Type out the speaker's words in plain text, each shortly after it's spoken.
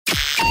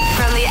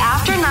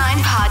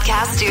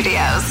Podcast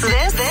Studios.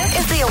 This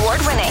is the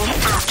award-winning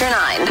After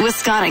 9 with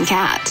Scott and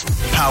Kat.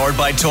 Powered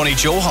by Tony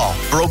Johal,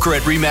 broker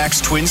at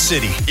RE/MAX Twin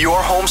City.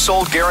 Your home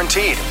sold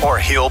guaranteed, or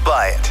he'll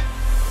buy it.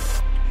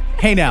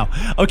 Hey now.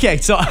 Okay,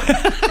 so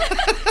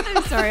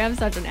I'm sorry, I'm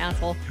such an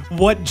asshole.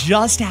 what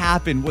just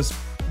happened was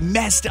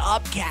messed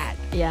up, Kat.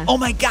 Yeah. Oh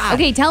my God.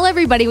 Okay, tell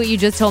everybody what you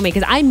just told me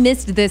because I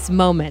missed this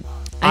moment.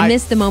 I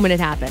missed the moment it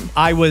happened.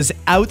 I was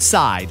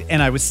outside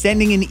and I was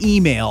sending an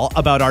email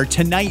about our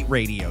Tonight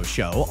radio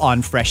show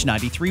on Fresh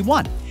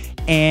 93.1.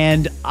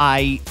 And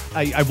I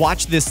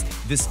watched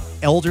this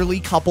elderly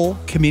couple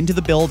come into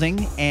the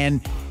building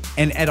and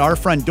at our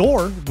front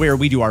door where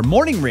we do our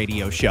morning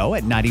radio show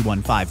at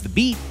 91.5 The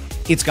Beat,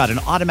 it's got an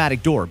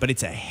automatic door, but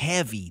it's a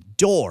heavy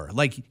door.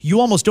 Like you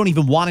almost don't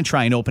even want to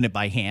try and open it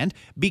by hand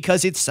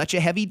because it's such a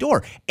heavy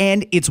door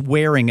and it's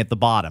wearing at the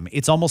bottom.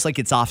 It's almost like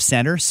it's off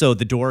center. So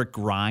the door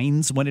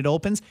grinds when it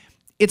opens.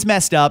 It's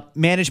messed up.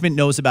 Management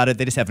knows about it.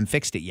 They just haven't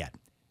fixed it yet.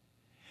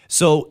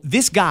 So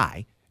this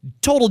guy,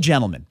 total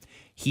gentleman,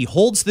 he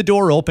holds the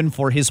door open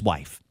for his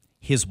wife.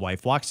 His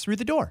wife walks through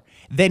the door.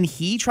 Then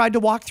he tried to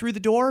walk through the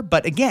door,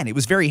 but again, it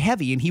was very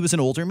heavy and he was an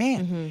older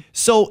man. Mm-hmm.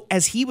 So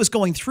as he was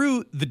going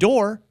through the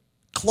door,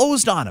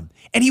 closed on him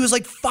and he was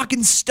like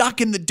fucking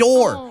stuck in the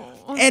door.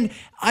 Oh. And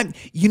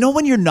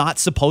when you're not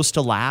supposed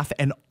to laugh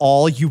and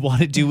all you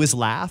want to do is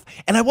laugh,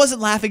 and I wasn't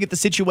laughing at the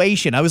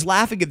situation. I was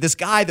laughing at this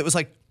guy that was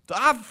like,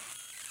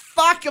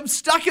 fuck, I'm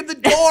stuck in the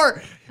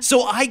door.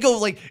 So I go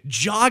like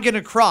jogging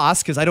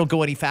across because I don't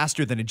go any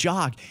faster than a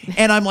jog.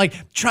 And I'm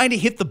like trying to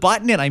hit the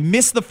button and I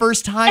miss the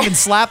first time and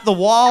slap the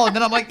wall. And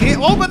then I'm like, hey,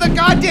 open the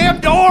goddamn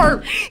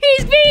door.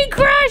 He's being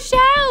crushed,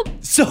 help.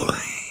 So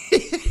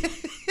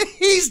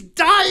he's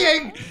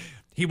dying.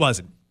 He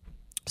wasn't.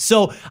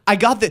 So I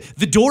got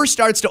the door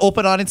starts to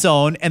open on its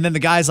own. And then the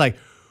guy's like,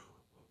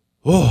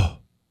 oh.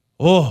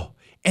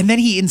 And then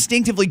he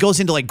instinctively goes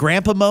into like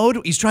grandpa mode.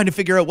 He's trying to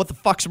figure out what the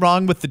fuck's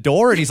wrong with the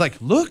door. And he's like,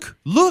 look,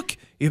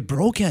 it's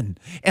broken.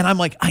 And I'm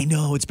like, I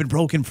know it's been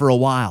broken for a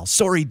while.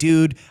 Sorry,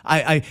 dude.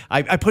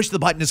 I pushed the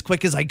button as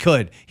quick as I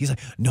could. He's like,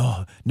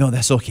 no,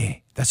 that's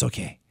okay. That's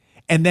okay.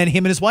 And then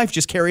him and his wife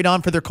just carried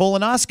on for their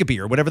colonoscopy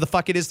or whatever the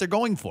fuck it is they're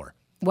going for.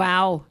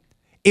 Wow.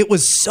 It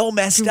was so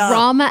messed up.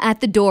 Drama at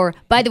the door.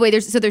 By the way,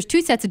 there's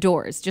two sets of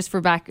doors, just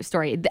for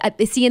backstory.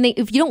 See, and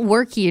if you don't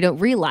work here, you don't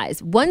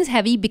realize. One's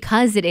heavy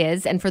because it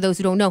is, and for those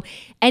who don't know,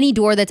 any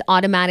door that's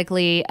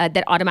automatically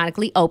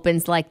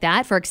opens like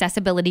that for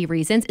accessibility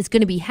reasons is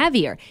going to be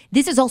heavier.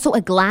 This is also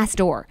a glass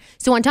door.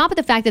 So on top of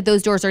the fact that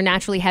those doors are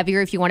naturally heavier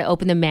if you want to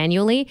open them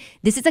manually,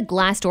 this is a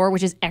glass door,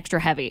 which is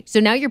extra heavy. So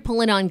now you're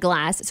pulling on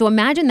glass. So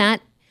imagine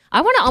that. I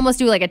want to almost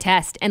do like a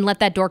test and let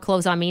that door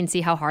close on me and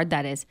see how hard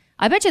that is.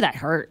 I bet you that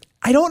hurt.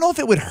 I don't know if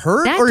it would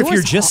hurt or if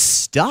you're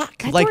just stuck.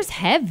 That door's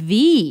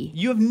heavy.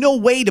 You have no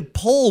way to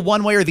pull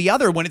one way or the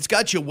other when it's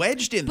got you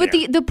wedged in there.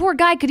 But the poor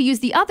guy could use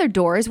the other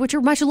doors, which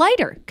are much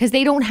lighter because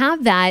they don't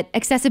have that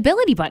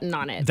accessibility button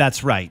on it.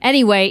 That's right.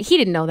 Anyway, he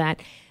didn't know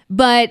that.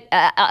 But,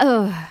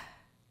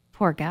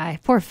 poor guy.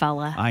 Poor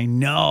fella. I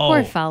know.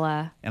 Poor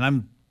fella. And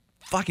I'm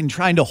fucking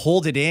trying to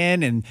hold it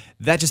in, and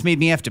that just made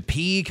me have to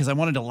pee because I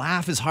wanted to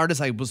laugh as hard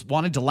as I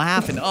wanted to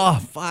laugh, and oh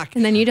fuck!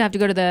 And then you'd have to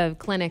go to the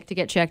clinic to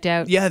get checked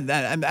out. Yeah,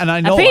 and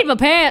I know I peed my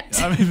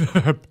pants. I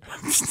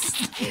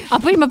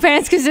peed my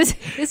pants because this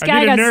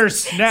guy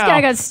this guy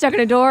got stuck in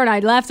a door, and I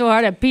laughed so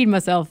hard I peed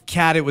myself.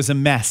 Kat, it was a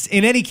mess.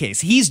 In any case,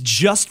 he's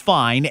just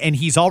fine, and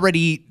he's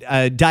already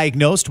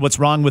diagnosed what's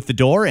wrong with the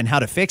door and how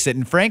to fix it.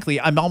 And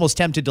frankly, I'm almost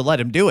tempted to let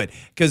him do it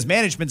because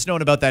management's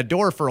known about that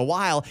door for a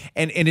while,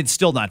 and it's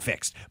still not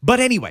fixed.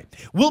 But anyway,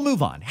 we'll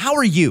move on. How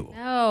are you?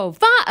 Oh,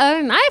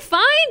 fine. I'm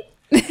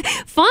fine.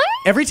 Fine?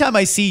 Every time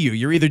I see you,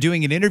 you're either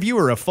doing an interview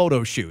or a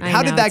photo shoot.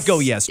 How did that go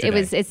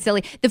yesterday? It's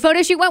silly. The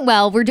photo shoot went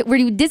well.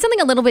 We did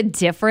something a little bit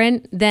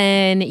different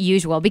than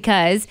usual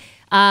because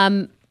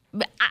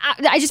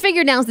I just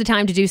figured now's the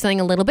time to do something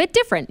a little bit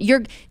different.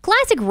 Your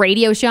classic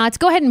radio shots,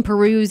 go ahead and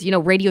peruse,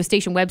 radio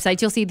station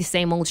websites. You'll see the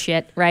same old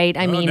shit, right?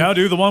 I mean, now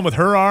do the one with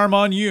her arm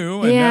on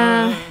you.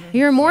 And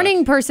you're a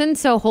morning person,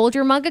 so hold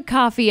your mug of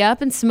coffee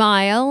up and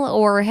smile.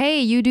 Or,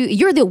 hey, you're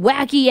the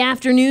wacky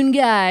afternoon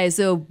guy,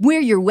 so wear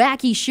your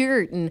wacky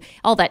shirt and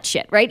all that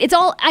shit, right? It's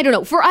all, I don't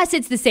know. For us,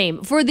 it's the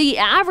same. For the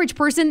average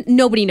person,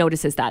 nobody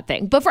notices that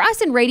thing. But for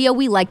us in radio,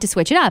 we like to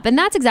switch it up. And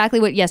that's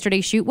exactly what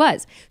yesterday's shoot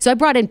was. So I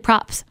brought in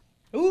props.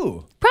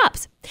 Ooh.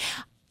 Props,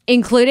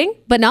 including,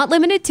 but not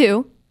limited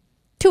to,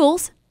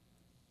 tools,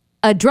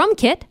 a drum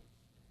kit,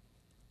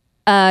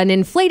 an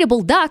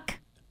inflatable duck.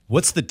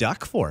 What's the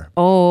duck for?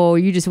 Oh,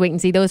 you just wait and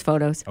see those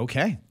photos.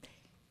 Okay.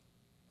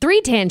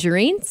 3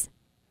 tangerines,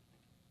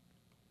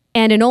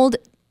 and an old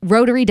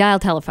rotary dial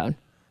telephone.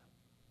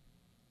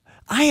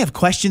 I have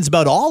questions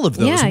about all of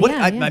those.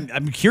 Yeah,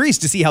 I'm curious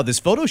to see how this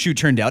photo shoot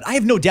turned out. I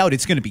have no doubt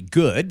it's going to be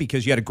good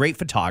because you had a great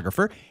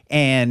photographer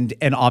and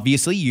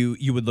obviously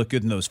you would look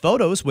good in those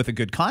photos with a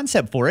good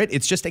concept for it.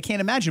 It's just I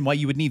can't imagine why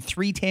you would need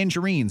 3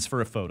 tangerines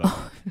for a photo.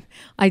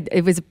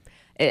 It was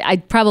I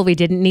probably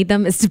didn't need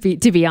them,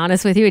 to be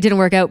honest with you. It didn't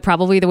work out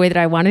probably the way that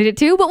I wanted it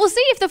to, but we'll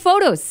see if the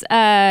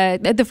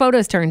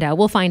photos turned out.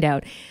 We'll find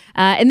out.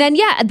 And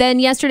then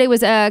yesterday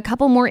was a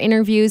couple more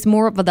interviews,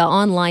 more of the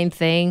online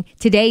thing.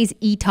 Today's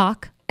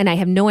E-Talk. And I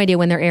have no idea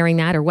when they're airing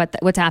that or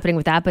what's happening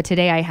with that. But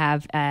today I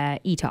have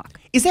E-Talk.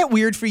 Is that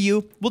weird for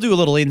you? We'll do a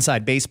little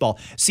inside baseball.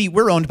 See,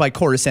 we're owned by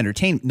Chorus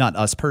Entertainment, not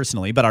us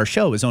personally, but our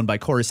show is owned by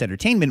Chorus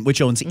Entertainment,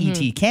 which owns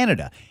ET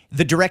Canada.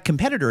 The direct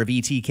competitor of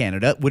ET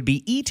Canada would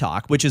be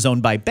E-Talk, which is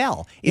owned by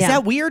Bell. Is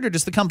that weird, or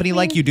does the company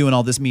like you doing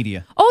all this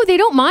media? Oh, they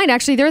don't mind.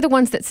 Actually, they're the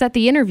ones that set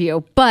the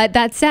interview. But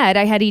that said,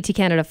 I had ET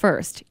Canada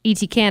first.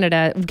 ET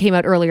Canada came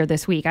out earlier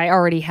this week. I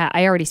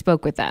already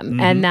spoke with them,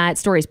 and that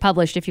story's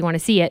published if you want to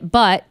see it.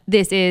 But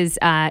this is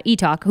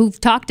E-Talk, who've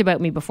talked about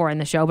me before in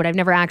the show, but I've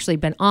never actually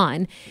been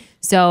on.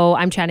 So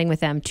I'm chatting with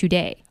them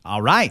today.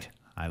 All right.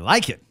 I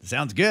like it.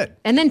 Sounds good.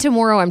 And then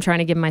tomorrow I'm trying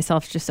to give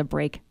myself just a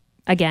break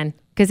again,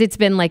 because it's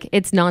been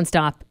it's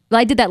nonstop. Well,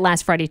 I did that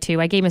last Friday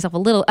too. I gave myself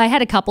I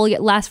had a couple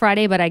last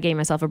Friday, but I gave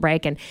myself a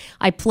break, and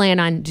I plan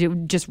on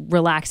just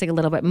relaxing a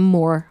little bit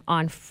more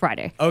on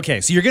Friday.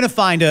 Okay, so you're going to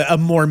find a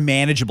more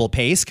manageable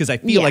pace, because I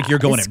feel like you're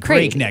going at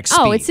breakneck speed.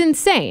 Oh, it's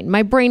insane.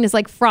 My brain is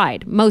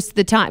fried most of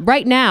the time.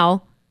 Right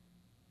now,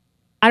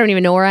 I don't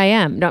even know where I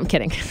am. No, I'm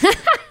kidding.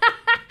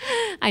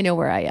 I know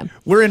where I am.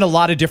 We're in a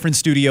lot of different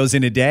studios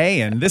in a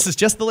day, and this is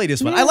just the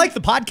latest one. I like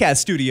the podcast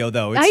studio,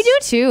 though. I do,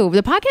 too.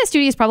 The podcast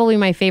studio is probably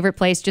my favorite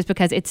place just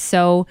because it's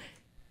so...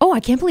 Oh, I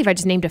can't believe I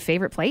just named a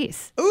favorite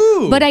place.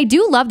 Ooh. But I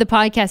do love the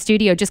podcast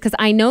studio just because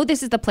I know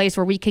this is the place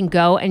where we can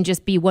go and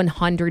just be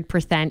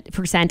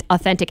 100%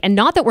 authentic. And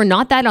not that we're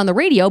not that on the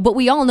radio, but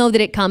we all know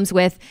that it comes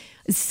with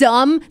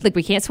some,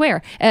 we can't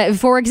swear,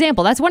 for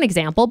example. That's one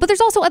example. But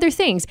there's also other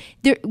things.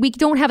 We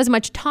don't have as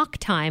much talk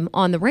time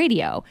on the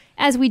radio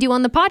as we do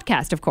on the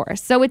podcast, of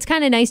course. So it's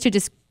kind of nice to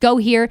just go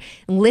here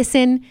and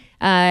listen,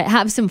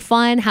 have some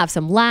fun, have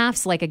some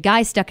laughs, like a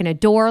guy stuck in a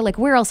door.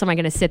 Where else am I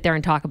going to sit there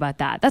and talk about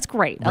that? That's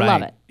great. I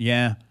love it.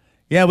 Yeah.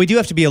 Yeah, we do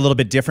have to be a little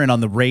bit different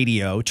on the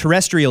radio.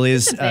 Terrestrial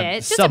is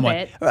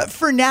somewhat.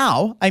 For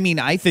now,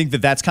 I think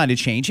that's kind of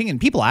changing. And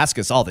people ask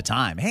us all the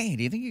time, hey,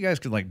 do you think you guys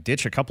could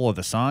ditch a couple of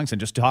the songs and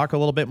just talk a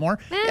little bit more?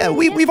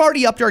 We've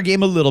already upped our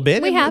game a little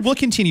bit. We'll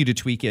continue to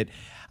tweak it.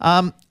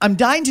 I'm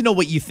dying to know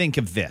what you think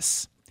of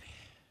this.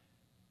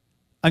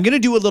 I'm going to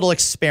do a little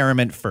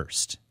experiment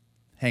first.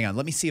 Hang on.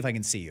 Let me see if I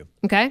can see you.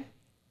 Okay.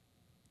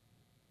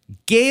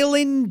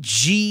 Galen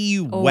G.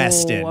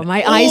 Weston. Oh,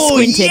 my eyes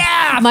squinted.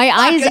 Yeah! My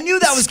eyes I knew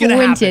that was going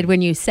to happen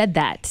when you said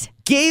that.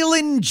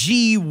 Galen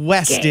G.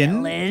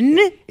 Weston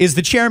is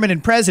the chairman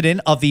and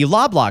president of the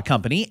Loblaw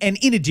Company, and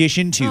in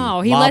addition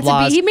to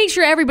he makes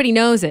sure everybody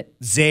knows it.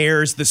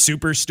 Zehrs, the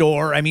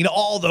Superstore,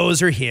 all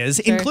those are his,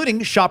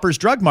 including Shoppers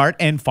Drug Mart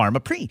and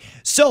Pharmaprix.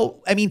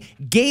 So,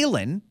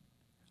 Galen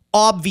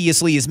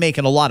obviously is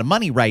making a lot of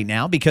money right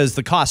now because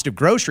the cost of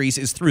groceries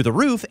is through the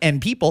roof,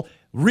 and people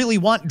really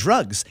want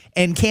drugs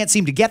and can't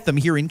seem to get them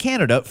here in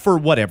Canada for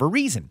whatever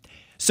reason.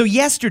 So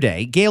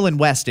yesterday, Galen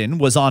Weston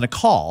was on a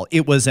call.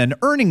 It was an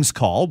earnings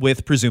call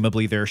with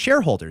presumably their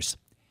shareholders.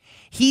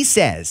 He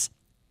says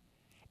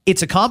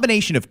it's a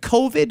combination of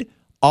COVID,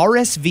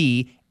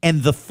 RSV,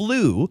 and the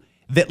flu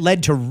that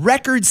led to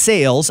record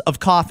sales of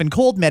cough and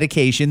cold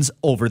medications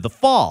over the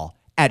fall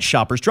at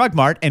Shoppers Drug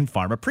Mart and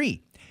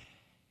Pharmaprix.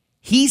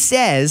 He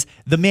says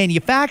the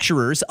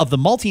manufacturers of the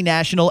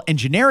multinational and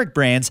generic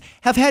brands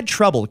have had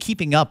trouble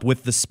keeping up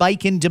with the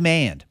spike in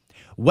demand.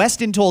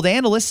 Weston told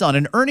analysts on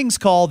an earnings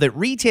call that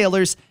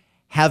retailers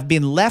have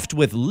been left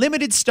with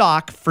limited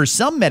stock for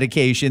some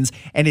medications,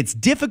 and it's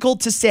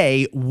difficult to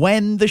say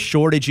when the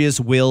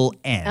shortages will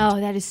end. Oh,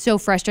 that is so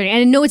frustrating.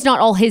 And I know it's not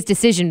all his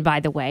decision, by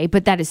the way,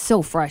 but that is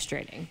so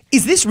frustrating.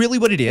 Is this really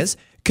what it is?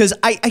 Because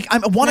I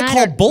want to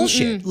call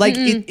bullshit.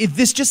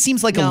 This just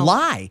seems like a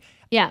lie.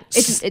 Yeah,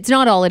 it's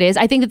not all it is.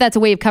 I think that's a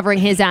way of covering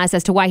his ass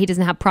as to why he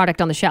doesn't have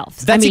product on the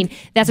shelves. That's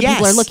what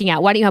people are looking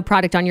at. Why don't you have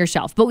product on your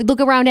shelf? But look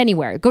around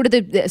anywhere. Go to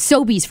the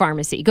Sobeys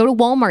pharmacy. Go to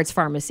Walmart's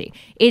pharmacy.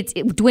 It's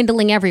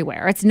dwindling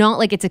everywhere. It's not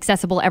like it's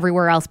accessible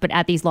everywhere else, but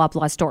at these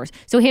Loblaw stores.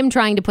 So him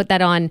trying to put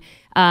that on,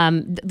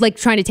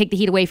 trying to take the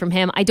heat away from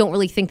him, I don't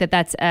really think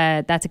that's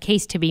a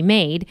case to be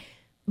made.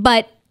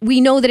 But we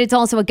know that it's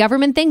also a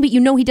government thing, but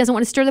he doesn't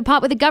want to stir the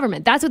pot with the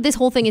government. That's what this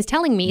whole thing is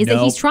telling me, is that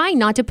he's trying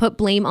not to put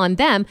blame on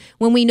them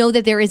when we know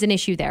that there is an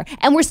issue there.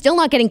 And we're still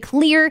not getting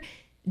clear,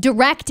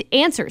 direct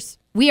answers.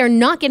 We are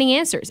not getting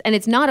answers, and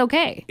it's not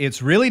okay.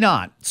 It's really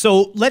not.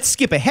 So let's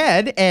skip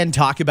ahead and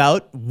talk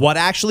about what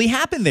actually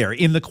happened there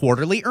in the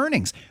quarterly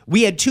earnings.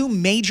 We had two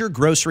major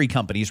grocery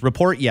companies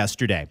report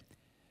yesterday.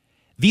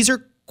 These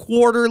are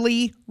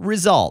quarterly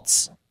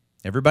results.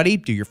 Everybody,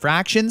 do your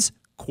fractions.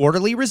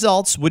 Quarterly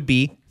results would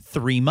be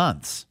 3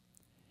 months.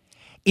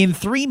 In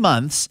 3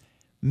 months,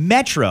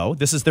 Metro,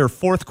 this is their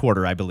fourth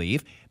quarter, I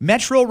believe,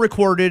 Metro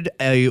recorded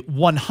a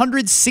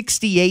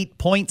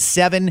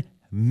 $168.7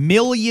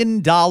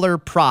 million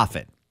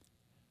profit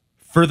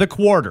for the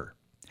quarter.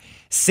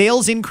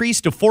 Sales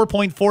increased to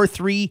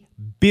 $4.43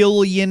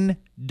 billion.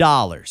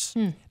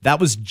 That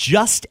was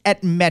just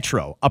at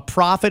Metro, a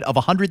profit of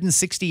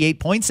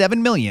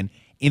 $168.7 million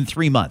in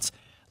 3 months.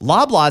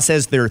 Loblaw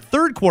says their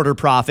third quarter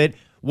profit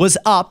was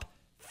up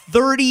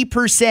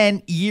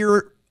 30%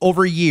 year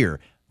over year,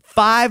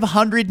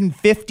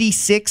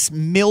 $556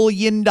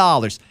 million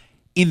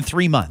in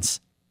 3 months.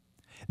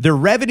 Their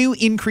revenue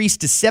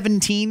increased to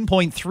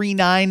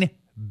 $17.39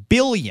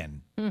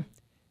 billion.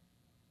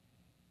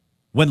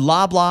 When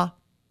Loblaw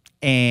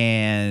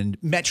and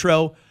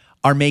Metro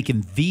are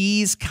making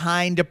these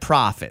kind of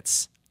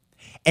profits,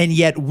 and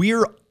yet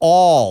we're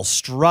all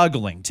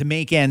struggling to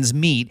make ends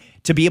meet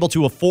to be able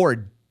to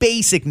afford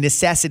basic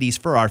necessities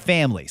for our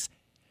families.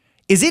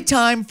 Is it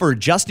time for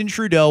Justin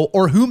Trudeau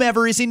or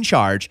whomever is in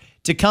charge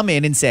to come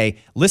in and say,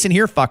 listen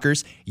here,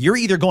 fuckers, you're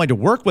either going to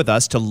work with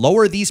us to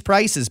lower these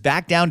prices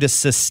back down to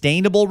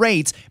sustainable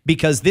rates,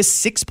 because this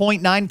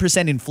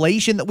 6.9%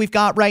 inflation that we've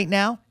got right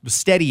now was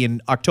steady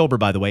in October,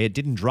 by the way, it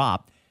didn't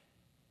drop.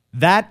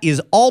 That is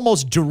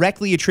almost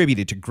directly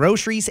attributed to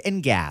groceries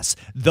and gas.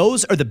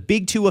 Those are the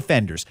big two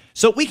offenders.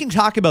 So we can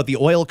talk about the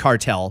oil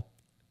cartel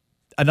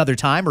another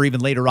time or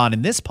even later on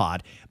in this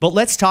pod, but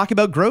let's talk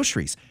about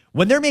groceries.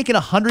 When they're making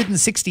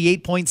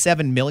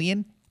 $168.7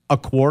 million a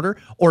quarter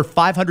or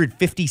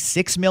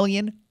 $556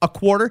 million a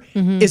quarter,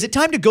 is it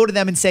time to go to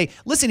them and say,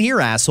 listen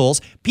here,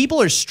 assholes, people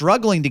are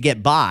struggling to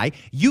get by.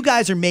 You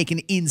guys are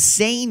making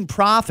insane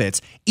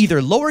profits.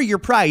 Either lower your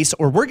price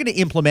or we're going to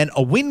implement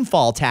a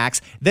windfall tax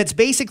that's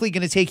basically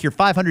going to take your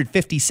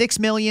 $556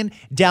 million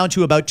down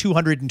to about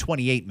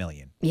 $228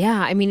 million.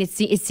 Yeah, I mean, it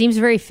seems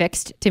very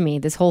fixed to me,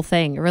 this whole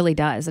thing. It really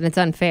does, and it's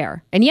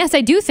unfair. And yes,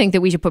 I do think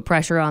that we should put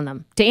pressure on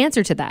them to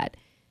answer to that.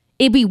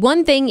 It'd be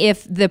one thing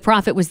if the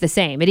profit was the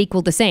same. It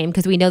equaled the same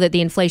because we know that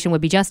the inflation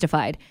would be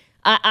justified.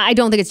 I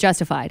don't think it's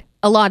justified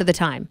a lot of the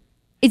time.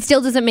 It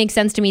still doesn't make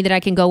sense to me that I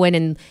can go in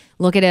and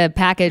look at a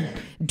pack of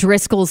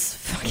Driscoll's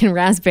fucking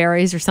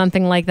raspberries or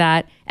something like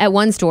that at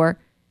one store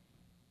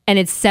and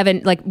it's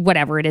 $7, like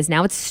whatever it is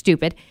now. It's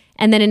stupid.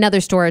 And then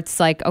another store,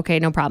 it's like, okay,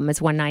 no problem. It's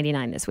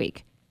 $1.99 this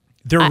week.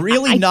 They're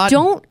really not.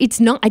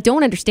 I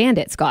don't understand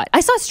it, Scott.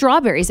 I saw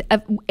strawberries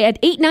at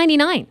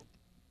 $8.99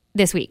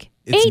 this week.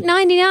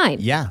 $8.99.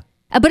 Yeah.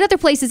 But other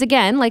places,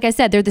 again, like I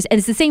said, and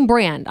it's the same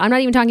brand. I'm not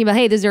even talking about,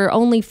 hey, these are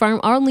only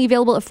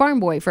available at Farm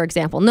Boy, for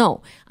example.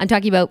 No, I'm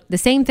talking about the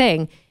same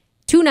thing,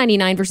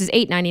 $2.99 versus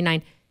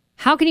 $8.99.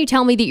 How can you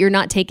tell me that you're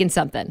not taking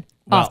something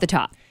off the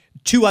top?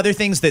 Two other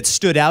things that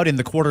stood out in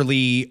the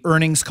quarterly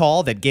earnings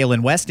call that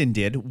Galen Weston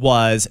did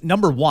was,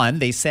 number one,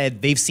 they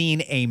said they've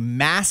seen a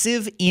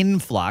massive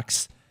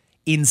influx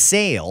in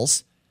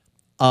sales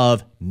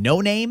of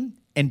no-name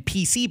and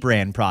PC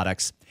brand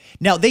products.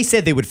 Now, they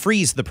said they would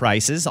freeze the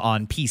prices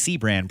on PC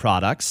brand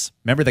products.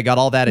 Remember, they got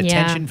all that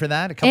attention for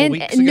that a couple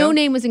weeks ago? No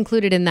Name was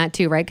included in that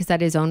too, right? Because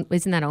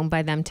isn't that owned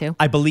by them too?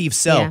 I believe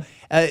so.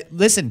 Yeah.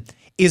 Listen,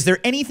 is there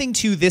anything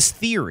to this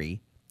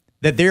theory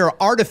that they're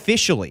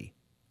artificially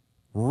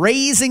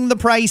raising the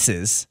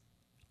prices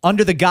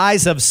under the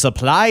guise of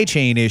supply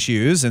chain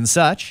issues and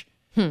such,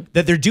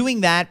 that they're doing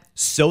that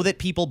so that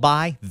people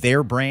buy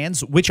their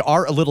brands, which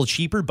are a little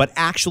cheaper, but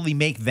actually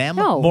make them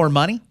more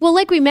money? Well,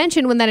 like we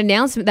mentioned when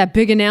that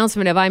big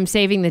announcement of I'm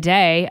saving the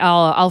day,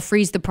 I'll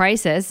freeze the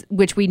prices,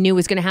 which we knew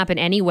was going to happen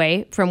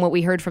anyway from what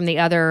we heard from the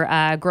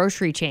other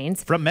grocery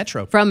chains. From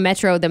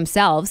Metro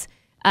themselves.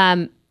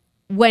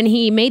 When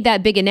he made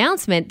that big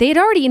announcement, they had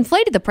already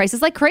inflated the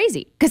prices like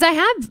crazy. Because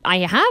I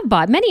have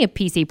bought many of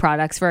PC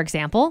products, for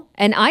example,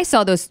 and I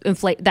saw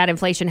that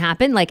inflation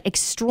happen like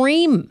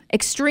extreme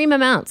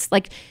amounts.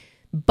 Like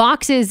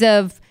boxes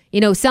of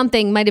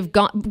something might have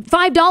gone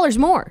 $5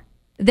 more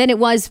than it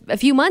was a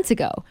few months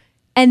ago,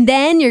 and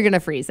then you're gonna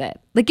freeze it.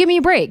 Like, give me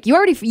a break.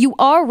 You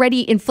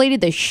already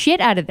inflated the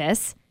shit out of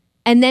this.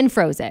 And then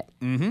froze it.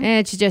 Mm-hmm.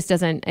 It just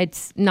doesn't,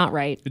 it's not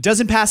right. It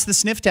doesn't pass the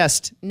sniff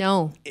test.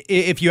 No.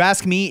 If you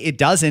ask me, it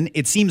doesn't.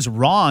 It seems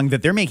wrong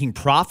that they're making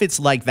profits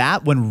like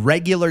that when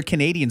regular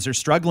Canadians are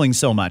struggling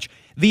so much.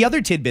 The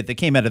other tidbit that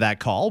came out of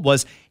that call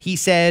was he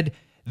said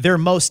their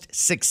most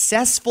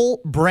successful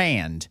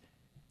brand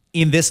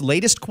in this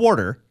latest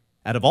quarter,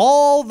 out of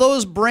all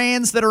those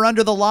brands that are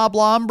under the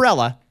Loblaw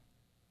umbrella,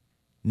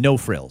 No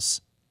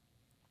Frills.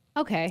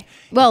 Okay.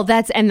 Well,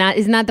 isn't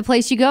that the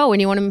place you go when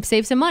you want to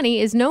save some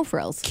money is No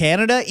Frills.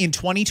 Canada in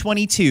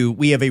 2022,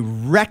 we have a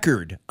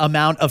record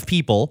amount of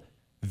people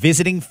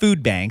visiting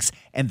food banks,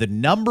 and the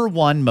number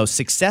one most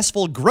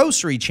successful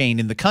grocery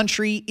chain in the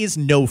country is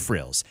No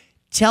Frills.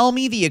 Tell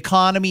me the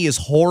economy is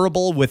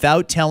horrible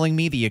without telling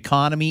me the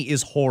economy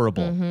is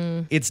horrible.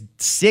 Mm-hmm. It's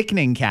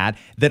sickening, Kat,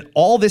 that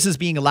all this is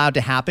being allowed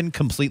to happen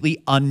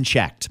completely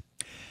unchecked.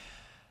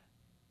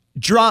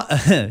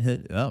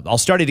 I'll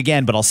start it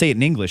again, but I'll say it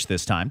in English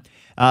this time.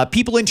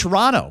 People in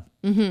Toronto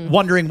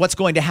wondering what's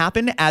going to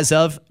happen as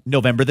of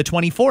November the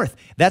 24th.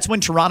 That's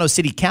when Toronto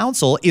City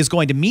Council is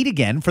going to meet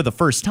again for the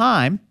first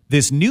time.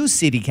 This new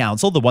city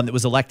council, the one that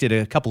was elected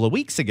a couple of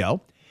weeks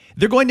ago,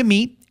 they're going to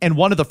meet, and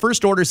one of the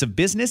first orders of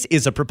business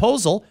is a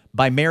proposal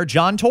by Mayor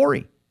John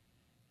Tory.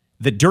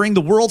 that during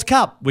the World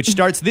Cup, which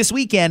starts this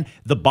weekend,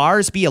 the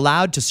bars be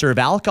allowed to serve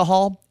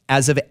alcohol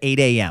as of 8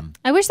 a.m.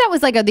 I wish that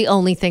was like the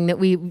only thing that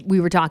we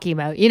were talking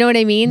about. You know what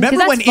I mean? 'Cause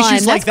Remember when that's fun.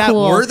 issues like That's that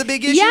cool. were the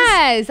big issues?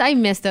 Yes, I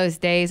miss those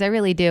days. I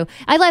really do.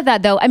 I love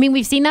that though. I mean,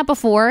 we've seen that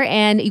before.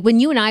 And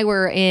when you and I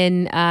were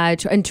in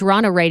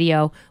Toronto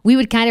radio, we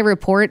would kind of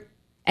report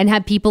and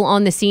have people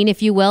on the scene,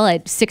 if you will,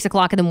 at 6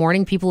 o'clock in the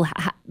morning, people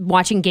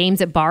watching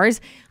games at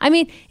bars. I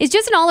mean, it's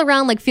just an all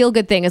around like feel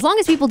good thing. As long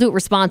as people do it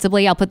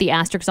responsibly, I'll put the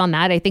asterisks on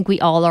that. I think we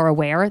all are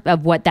aware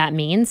of what that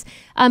means.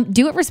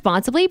 Do it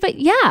responsibly. But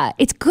yeah,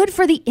 it's good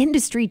for the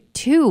industry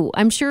too.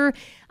 I'm sure.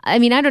 I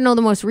mean, I don't know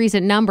the most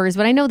recent numbers,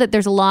 but I know that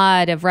there's a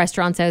lot of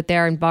restaurants out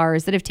there and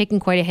bars that have taken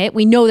quite a hit.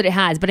 We know that it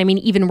has, but I mean,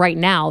 even right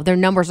now, their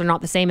numbers are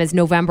not the same as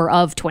November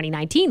of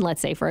 2019,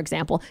 let's say, for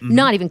example.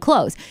 Not even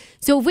close.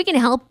 So if we can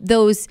help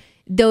those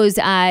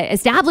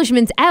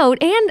establishments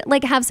out and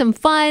like have some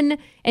fun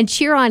and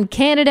cheer on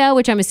Canada,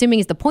 which I'm assuming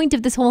is the point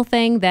of this whole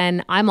thing,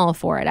 then I'm all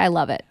for it. I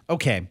love it.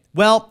 Okay.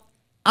 Well,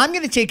 I'm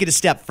going to take it a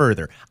step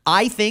further.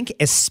 I think,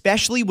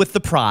 especially with the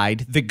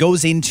pride that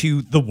goes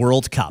into the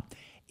World Cup,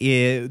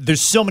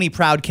 there's so many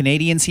proud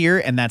Canadians here,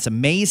 and that's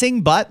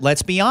amazing. But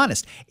let's be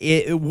honest,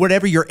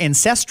 whatever your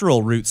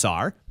ancestral roots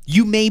are,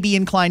 you may be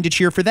inclined to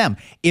cheer for them.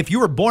 If you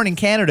were born in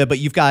Canada, but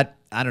you've got,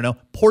 I don't know,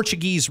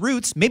 Portuguese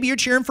roots, maybe you're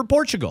cheering for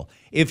Portugal.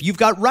 If you've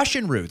got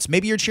Russian roots,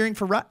 maybe you're cheering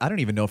for I don't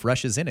even know if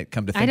Russia's in it,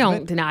 come to think of it.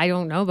 I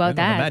don't know about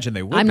that. I imagine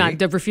they would I'm be.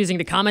 not refusing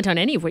to comment on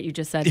any of what you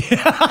just said.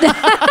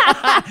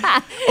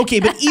 Okay,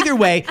 but either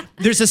way,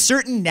 there's a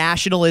certain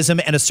nationalism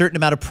and a certain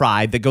amount of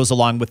pride that goes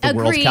along with the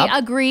World Cup.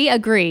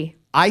 Agree.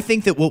 I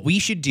think that what we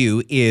should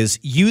do is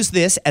use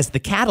this as the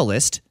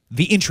catalyst,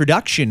 the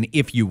introduction,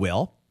 if you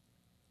will.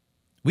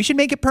 We should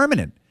make it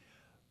permanent.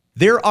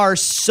 There are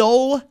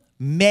so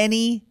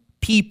many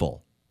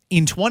people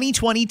in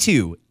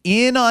 2022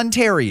 in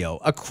Ontario,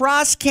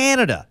 across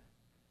Canada,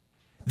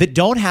 that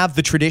don't have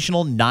the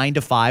traditional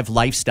 9-to-5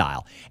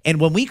 lifestyle.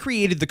 And when we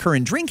created the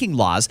current drinking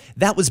laws,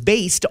 that was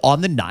based on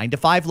the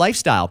 9-to-5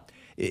 lifestyle.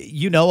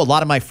 You know, a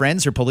lot of my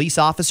friends are police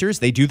officers.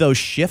 They do those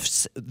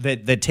shifts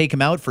that take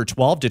them out for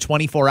 12 to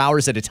 24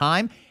 hours at a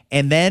time,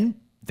 and then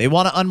they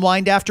want to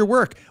unwind after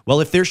work. Well,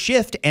 if their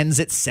shift ends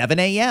at 7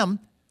 a.m.,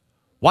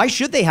 why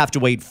should they have to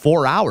wait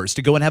 4 hours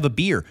to go and have a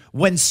beer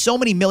when so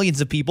many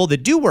millions of people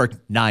that do work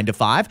 9 to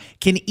 5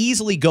 can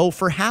easily go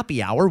for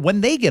happy hour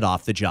when they get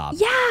off the job?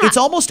 Yeah. It's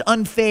almost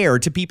unfair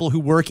to people who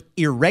work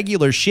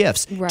irregular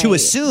shifts to Right.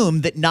 assume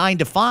that 9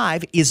 to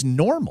 5 is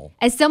normal.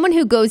 As someone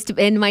who goes to,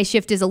 and my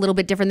shift is a little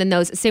bit different than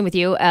those, same with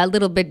you, a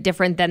little bit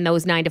different than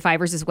those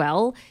 9-to-5ers as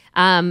well.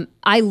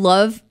 I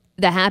love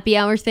the happy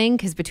hour thing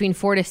because between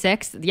 4 to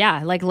 6,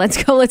 yeah, like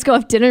let's go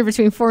have dinner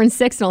between 4 and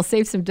 6 and I'll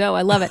save some dough.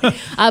 I love it.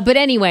 But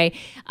anyway,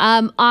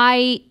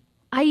 I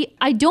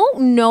don't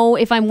know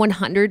if I'm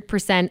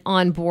 100%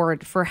 on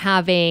board for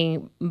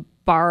having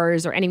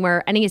bars or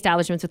any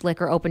establishments with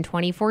liquor open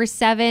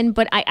 24/7,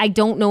 but I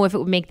don't know if it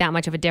would make that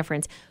much of a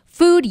difference.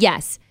 Food,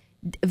 yes.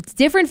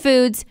 Different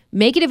foods,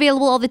 make it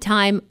available all the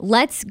time.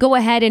 Let's go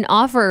ahead and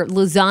offer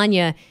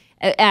lasagna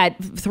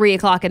at 3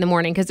 o'clock in the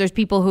morning because there's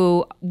people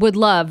who would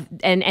love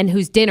and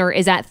whose dinner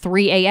is at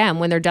 3 a.m.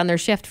 when they're done their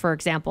shift, for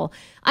example.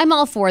 I'm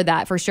all for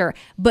that for sure.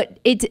 But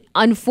it's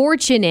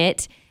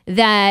unfortunate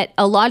that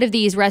a lot of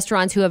these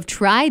restaurants who have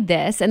tried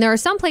this, and there are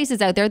some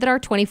places out there that are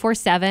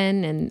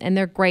 24/7 and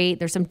they're great.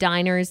 There's some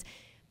diners.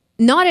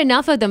 Not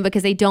enough of them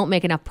because they don't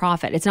make enough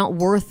profit. It's not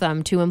worth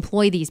them to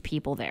employ these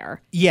people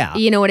there. Yeah.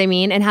 You know what I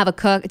mean? And have a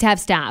cook, to have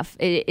staff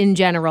in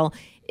general.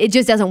 It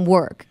just doesn't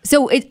work.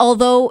 So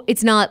although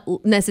it's not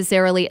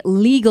necessarily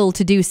legal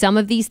to do some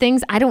of these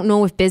things, I don't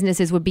know if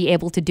businesses would be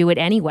able to do it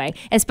anyway,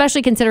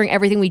 especially considering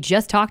everything we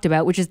just talked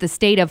about, which is the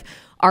state of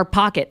our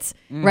pockets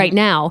right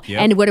now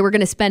and what we're going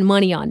to spend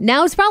money on.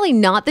 Now is probably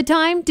not the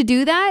time to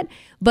do that,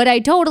 but I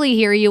totally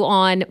hear you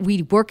on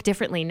we work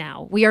differently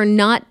now. We are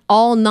not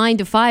all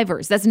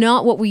 9-to-5ers. That's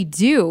not what we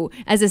do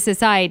as a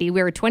society.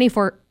 We're a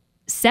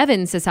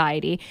 24/7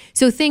 society.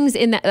 So things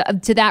in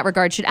that, to that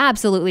regard should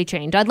absolutely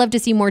change. I'd love to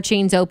see more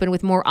chains open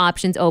with more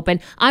options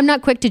open. I'm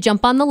not quick to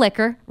jump on the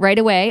liquor right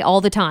away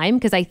all the time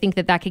because I think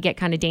that could get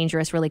kind of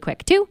dangerous really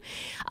quick too.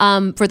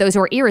 For those who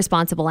are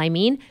irresponsible, I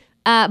mean.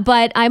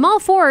 But I'm all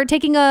for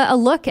taking a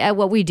look at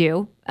what we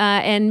do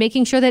and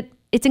making sure that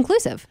it's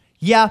inclusive.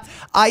 Yeah,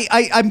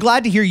 I'm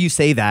glad to hear you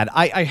say that.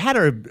 I had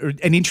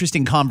an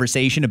interesting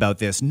conversation about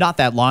this not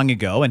that long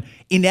ago, and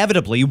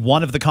inevitably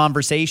one of the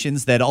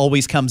conversations that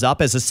always comes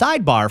up as a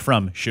sidebar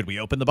from should we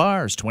open the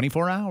bars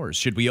 24 hours?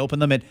 Should we open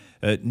them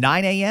at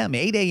 9 a.m.,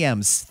 8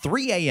 a.m.,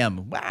 3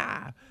 a.m.?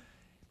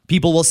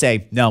 People will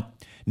say, no,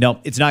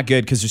 it's not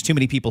good because there's too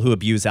many people who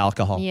abuse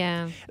alcohol.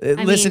 Yeah.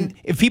 Listen,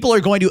 if people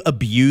are going to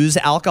abuse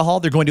alcohol,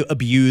 they're going to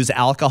abuse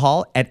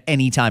alcohol at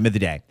any time of the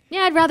day.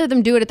 Yeah, I'd rather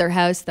them do it at their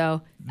house,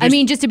 though. I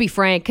mean, just to be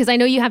frank, because I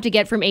know you have to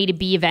get from A to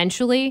B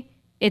eventually.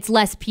 It's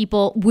less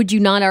people. Would you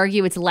not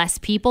argue it's less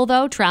people,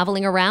 though,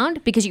 traveling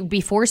around? Because you'd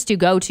be forced to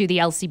go to the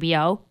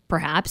LCBO,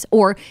 perhaps,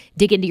 or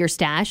dig into your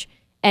stash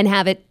and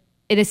have it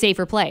in a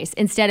safer place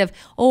instead of,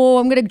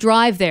 I'm going to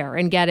drive there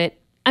and get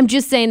it I'm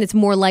just saying it's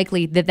more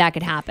likely that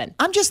could happen.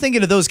 I'm just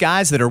thinking of those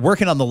guys that are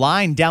working on the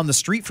line down the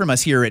street from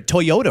us here at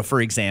Toyota,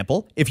 for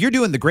example. If you're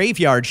doing the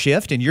graveyard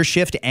shift and your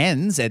shift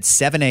ends at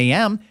 7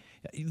 a.m.,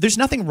 there's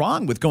nothing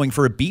wrong with going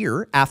for a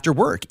beer after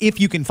work if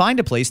you can find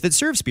a place that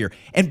serves beer.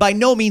 And by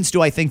no means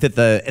do I think that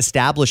the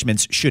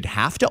establishments should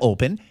have to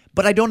open,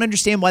 but I don't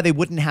understand why they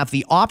wouldn't have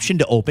the option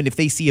to open if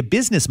they see a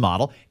business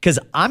model, because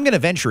I'm going to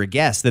venture a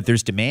guess that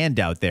there's demand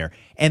out there.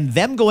 And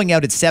them going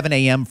out at 7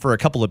 a.m. for a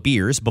couple of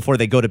beers before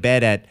they go to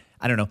bed at,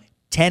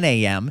 10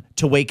 a.m.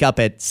 to wake up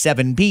at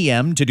 7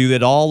 p.m. to do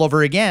it all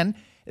over again,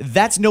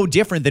 that's no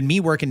different than me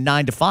working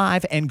 9 to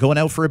 5 and going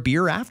out for a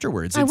beer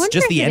afterwards. It's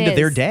just the end of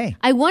their day.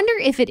 I wonder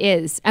if it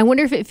is. I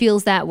wonder if it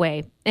feels that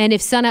way. And if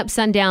sun up,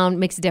 sundown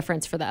makes a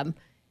difference for them.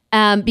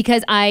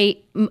 Because I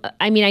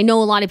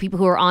know a lot of people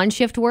who are on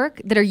shift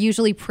work that are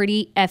usually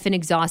pretty effing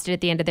exhausted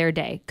at the end of their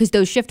day, because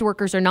those shift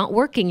workers are not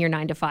working your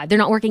 9 to 5. They're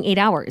not working 8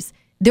 hours.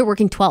 They're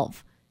working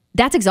 12.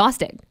 That's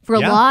exhausting for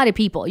a lot of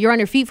people. You're on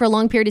your feet for a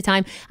long period of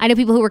time. I know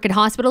people who work at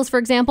hospitals, for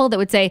example, that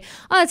would say,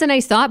 oh, that's a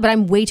nice thought, but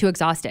I'm way too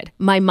exhausted.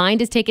 My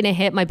mind is taking a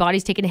hit. My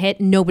body's taking a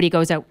hit. Nobody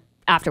goes out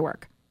after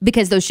work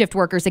because those shift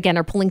workers, again,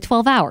 are pulling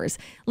 12 hours.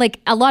 Like,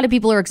 a lot of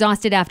people are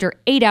exhausted after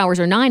 8 hours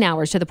or 9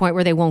 hours to the point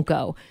where they won't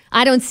go.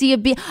 I don't see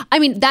it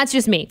that's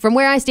just me. From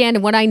where I stand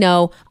and what I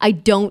know, I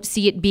don't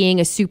see it being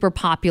a super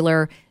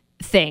popular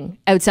thing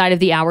outside of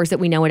the hours that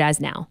we know it as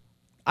now.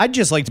 I'd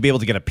just like to be able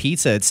to get a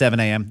pizza at 7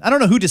 a.m. I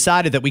don't know who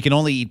decided that we can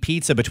only eat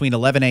pizza between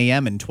 11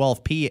 a.m. and 12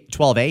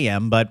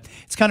 a.m., but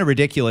it's kind of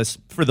ridiculous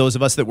for those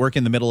of us that work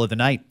in the middle of the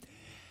night.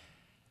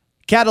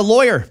 Kat, a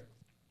lawyer,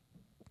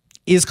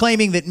 is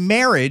claiming that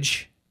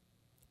marriage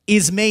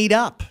is made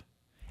up,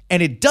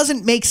 and it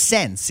doesn't make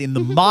sense in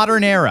the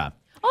modern era.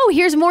 Oh,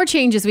 here's more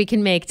changes we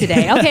can make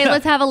today. Okay,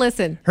 let's have a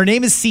listen. Her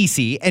name is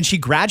Cece, and she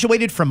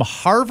graduated from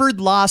Harvard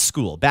Law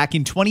School back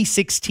in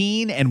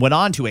 2016 and went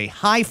on to a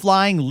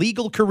high-flying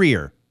legal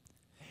career.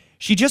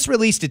 She just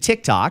released a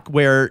TikTok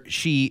where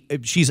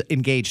she's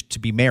engaged to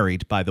be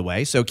married, by the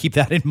way, so keep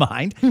that in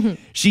mind.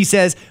 She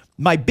says,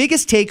 "My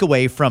biggest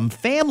takeaway from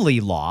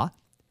family law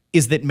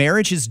is that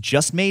marriage is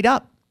just made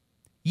up.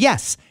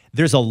 Yes,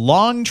 there's a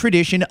long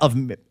tradition of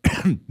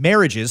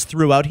marriages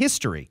throughout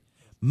history,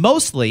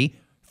 mostly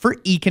for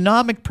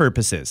economic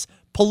purposes,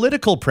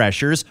 political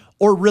pressures,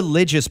 or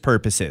religious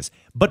purposes.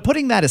 But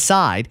putting that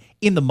aside,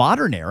 in the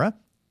modern era,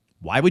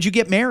 why would you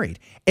get married?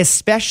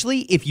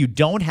 Especially if you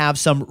don't have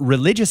some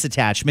religious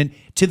attachment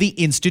to the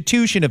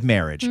institution of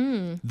marriage."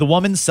 The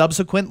woman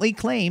subsequently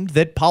claimed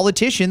that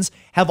politicians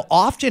have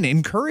often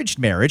encouraged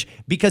marriage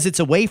because it's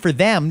a way for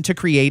them to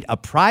create a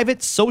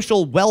private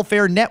social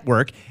welfare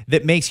network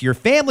that makes your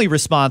family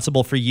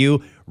responsible for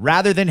you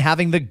rather than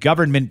having the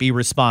government be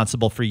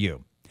responsible for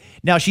you.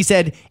 Now, she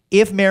said,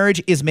 if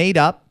marriage is made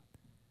up,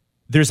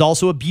 there's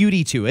also a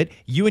beauty to it.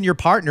 You and your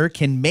partner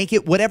can make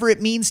it whatever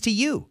it means to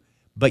you,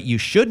 but you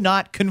should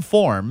not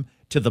conform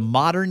to the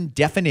modern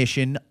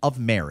definition of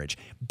marriage.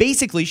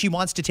 Basically, she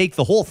wants to take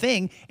the whole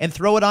thing and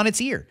throw it on its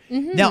ear.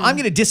 Now, I'm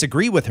going to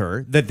disagree with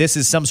her that this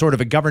is some sort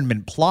of a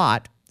government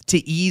plot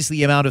to ease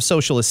the amount of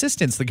social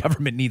assistance the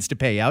government needs to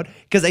pay out,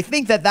 because I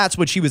think that that's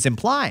what she was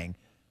implying.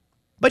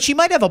 But she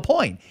might have a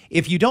point.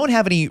 If you don't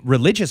have any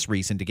religious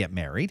reason to get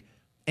married,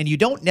 and you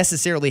don't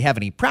necessarily have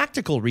any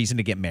practical reason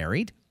to get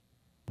married,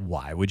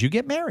 why would you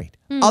get married?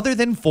 Other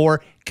than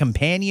for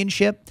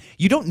companionship?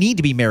 You don't need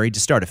to be married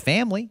to start a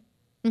family.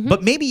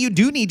 But maybe you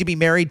do need to be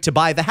married to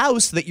buy the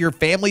house that your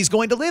family's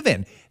going to live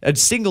in. A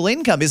single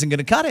income isn't going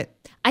to cut it.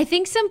 I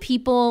think some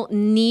people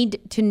need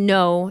to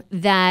know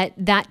that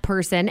that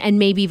person, and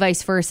maybe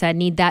vice versa,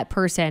 need that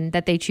person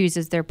that they choose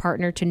as their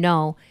partner to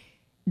know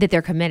that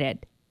they're committed.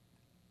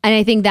 And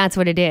I think that's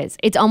what it is.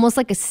 It's almost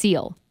like a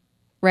seal,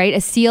 right?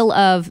 A seal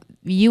of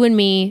you and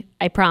me,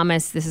 I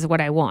promise this is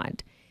what I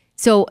want.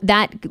 So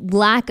that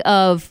lack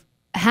of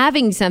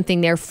having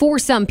something there for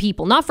some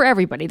people, not for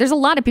everybody. There's a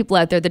lot of people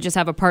out there that just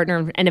have a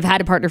partner and have had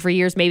a partner for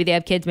years. Maybe they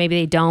have kids, maybe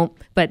they don't,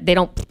 but they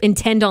don't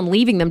intend on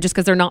leaving them just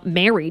because they're not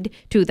married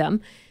to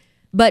them.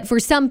 But for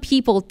some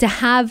people to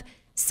have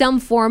some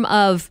form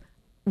of,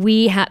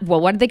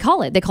 what do they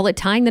call it? They call it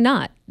tying the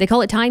knot. They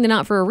call it tying the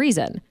knot for a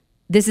reason.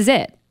 This is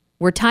it.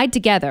 We're tied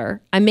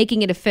together. I'm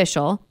making it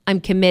official.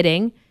 I'm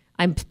committing.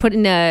 I'm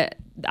putting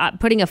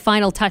a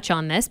final touch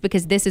on this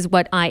because this is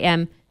what I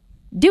am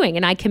doing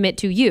and I commit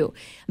to you.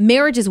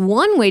 Marriage is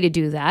one way to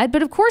do that.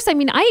 But of course,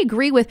 I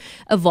agree with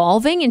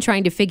evolving and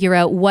trying to figure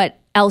out what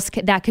else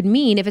that could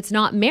mean if it's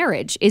not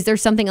marriage. Is there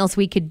something else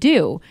we could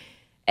do?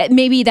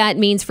 Maybe that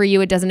means for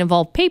you it doesn't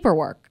involve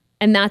paperwork.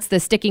 And that's the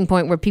sticking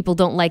point where people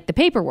don't like the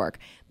paperwork.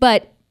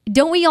 But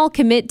don't we all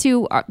commit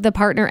to the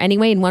partner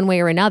anyway in one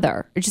way or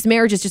another? Or just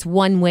marriage is just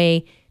one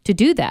way to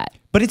do that.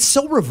 But it's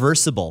so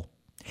reversible.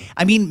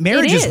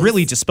 Marriage is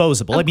really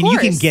disposable. You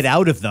can get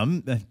out of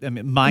them.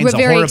 Mine's a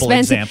horrible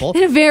example.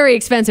 In a very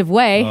expensive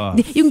way.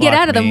 You can get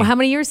out of them. How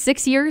many years?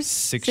 6 years?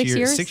 6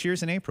 years. 6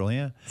 years in April,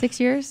 yeah. 6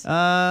 years?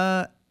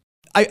 I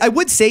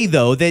would say,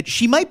 though, that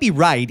she might be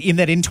right in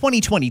that in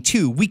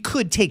 2022, we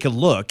could take a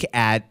look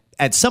at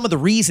at some of the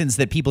reasons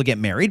that people get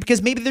married,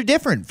 because maybe they're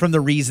different from the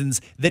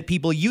reasons that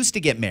people used to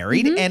get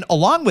married. And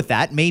along with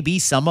that, maybe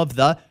some of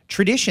the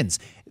traditions.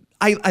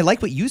 I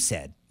like what you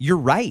said. You're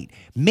right.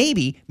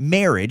 Maybe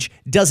marriage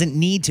doesn't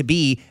need to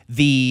be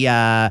the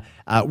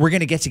we're going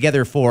to get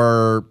together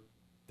for,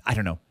 I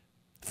don't know,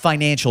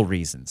 financial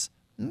reasons.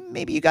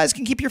 Maybe you guys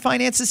can keep your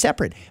finances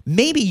separate.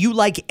 Maybe you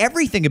like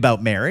everything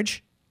about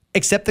marriage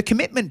except the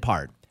commitment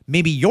part.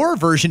 Maybe your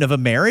version of a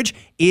marriage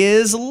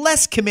is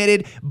less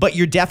committed, but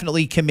you're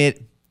definitely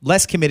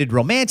less committed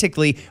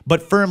romantically,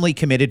 but firmly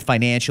committed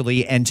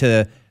financially and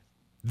to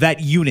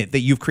that unit that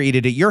you've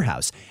created at your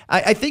house.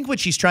 I think what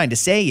she's trying to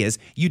say is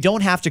you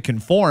don't have to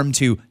conform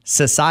to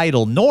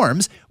societal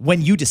norms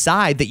when you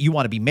decide that you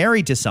want to be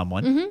married to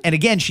someone. And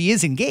again, she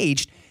is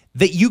engaged,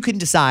 that you can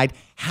decide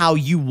how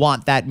you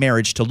want that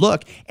marriage to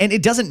look. And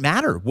it doesn't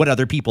matter what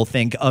other people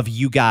think of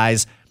you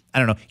guys. I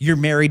don't know, you're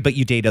married, but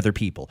you date other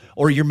people,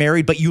 or you're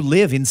married, but you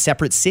live in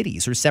separate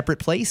cities or separate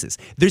places.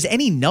 There's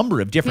any number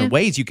of different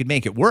ways you could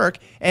make it work.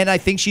 And I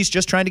think she's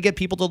just trying to get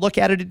people to look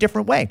at it a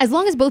different way. As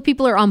long as both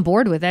people are on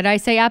board with it, I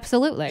say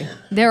absolutely.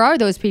 There are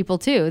those people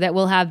too that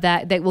will have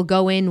that will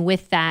go in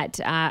with that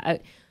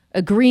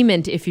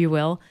agreement, if you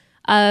will,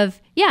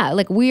 of, yeah,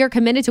 like we are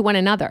committed to one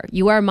another.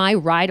 You are my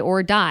ride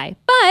or die.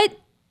 But,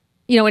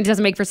 you know, it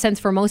doesn't make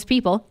sense for most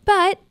people,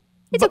 but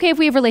it's okay if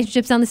we have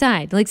relationships on the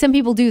side. Like some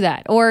people do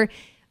that.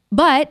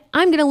 But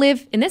I'm going to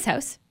live in this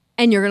house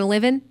and you're going to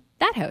live in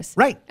that house.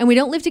 Right. And we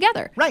don't live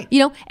together. Right. You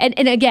know, and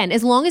again,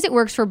 as long as it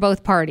works for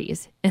both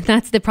parties, and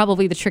that's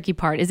probably the tricky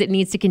part, is it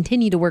needs to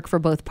continue to work for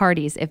both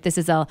parties. If this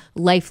is a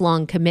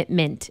lifelong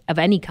commitment of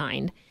any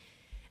kind,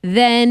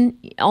 then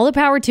all the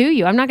power to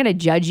you. I'm not going to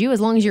judge you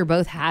as long as you're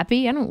both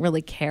happy. I don't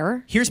really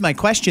care. Here's my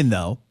question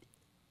though.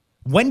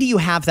 When do you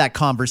have that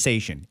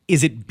conversation?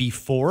 Is it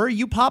before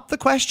you pop the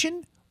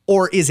question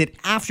or is it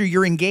after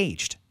you're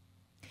engaged?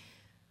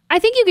 I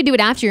think you could do it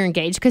after you're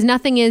engaged because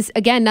nothing is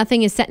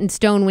set in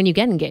stone when you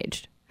get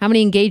engaged. How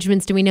many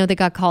engagements do we know that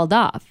got called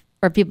off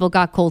or people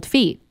got cold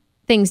feet?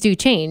 Things do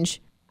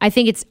change.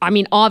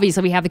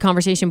 Obviously we have the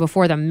conversation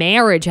before the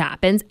marriage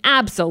happens.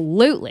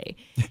 Absolutely.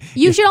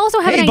 You should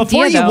also have an idea,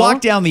 before you walk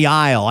down the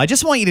aisle, I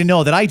just want you to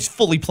know that I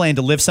fully plan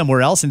to live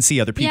somewhere else and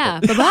see other people. Yeah,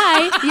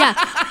 bye-bye. Yeah.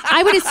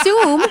 I would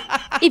assume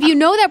if you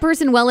know that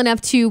person well enough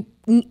to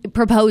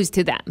propose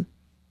to them,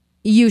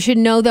 you should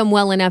know them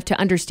well enough to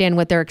understand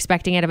what they're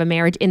expecting out of a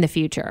marriage in the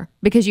future,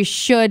 because you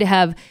should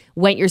have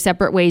went your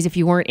separate ways if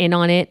you weren't in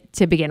on it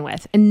to begin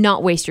with and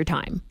not waste your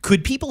time.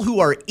 Could people who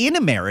are in a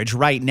marriage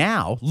right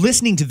now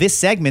listening to this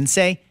segment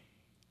say,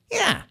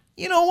 yeah,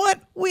 you know what?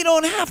 We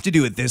don't have to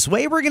do it this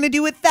way. We're going to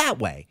do it that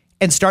way,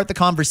 and start the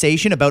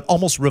conversation about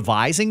almost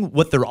revising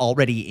what they're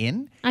already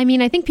in? I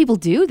mean, I think people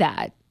do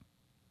that.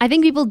 I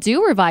think people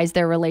do revise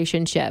their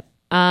relationship.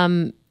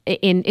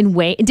 In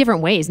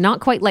different ways, not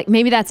quite like,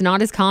 maybe that's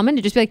not as common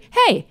to just be like,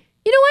 hey,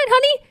 you know what,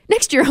 honey,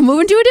 next year I'm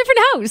moving to a different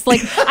house.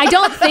 Like, I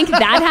don't think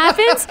that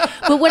happens.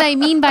 But what I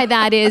mean by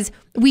that is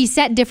we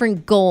set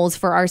different goals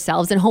for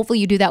ourselves, and hopefully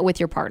you do that with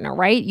your partner,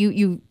 right?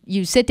 You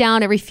sit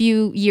down every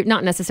few years,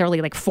 not necessarily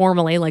like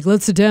formally, like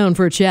let's sit down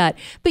for a chat,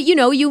 but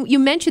you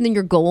mention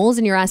your goals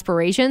and your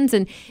aspirations,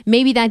 and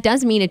maybe that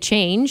does mean a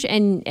change,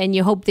 and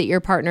you hope that your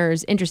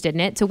partner's interested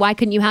in it. So why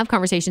couldn't you have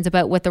conversations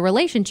about what the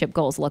relationship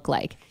goals look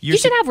like? You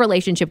should have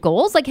relationship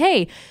goals, like,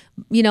 hey,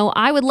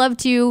 I would love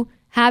to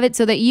have it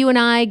so that you and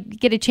I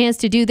get a chance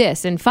to do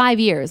this in 5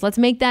 years. Let's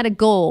make that a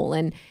goal,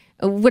 and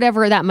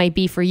whatever that might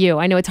be for you.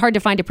 I know it's hard to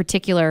find a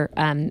particular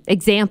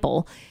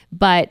example,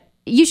 but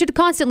you should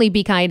constantly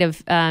be kind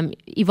of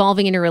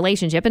evolving in your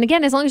relationship. And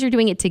again, as long as you're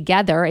doing it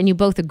together and you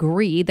both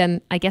agree,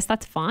 then I guess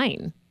that's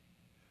fine.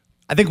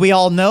 I think we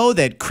all know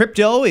that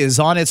crypto is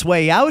on its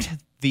way out.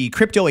 The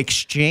crypto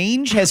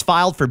exchange has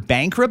filed for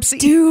bankruptcy.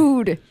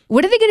 Dude,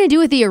 what are they going to do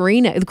with the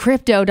arena, the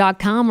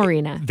crypto.com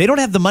arena? They don't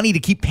have the money to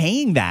keep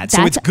paying that,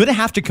 so it's going to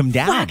have to come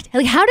down. Fucked.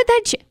 Like, how did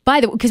that?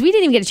 By the way, because we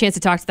didn't even get a chance to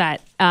talk to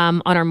that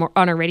on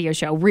our radio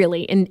show,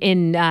 really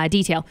in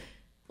detail.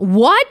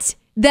 What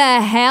the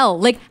hell?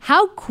 Like,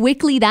 how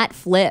quickly that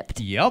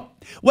flipped? Yep.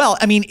 Well,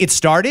 I mean, it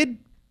started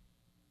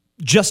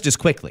just as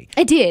quickly.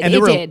 It did. And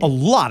there were a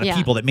lot of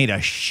people that made a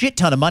shit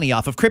ton of money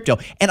off of crypto.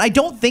 And I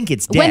don't think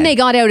it's dead. When they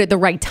got out at the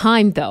right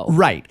time, though.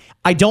 Right.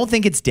 I don't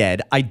think it's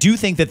dead. I do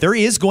think that there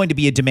is going to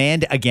be a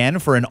demand again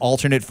for an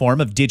alternate form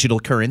of digital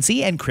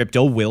currency, and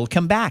crypto will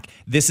come back.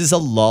 This is a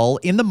lull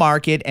in the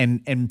market,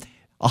 and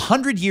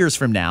 100 years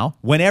from now,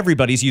 when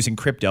everybody's using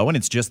crypto and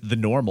it's just the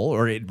normal,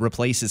 or it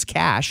replaces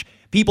cash,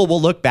 people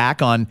will look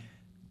back on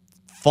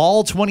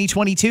fall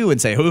 2022 and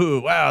say,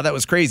 oh, wow, that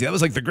was crazy. That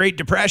was like the Great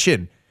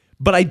Depression.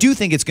 But I do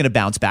think it's going to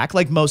bounce back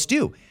like most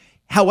do.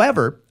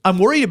 However, I'm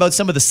worried about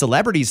some of the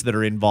celebrities that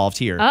are involved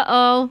here.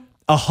 Uh-oh.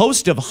 A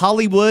host of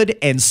Hollywood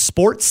and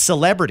sports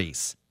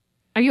celebrities.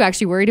 Are you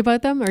actually worried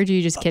about them, or do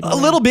you just kid me? A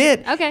little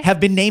bit. Okay. Have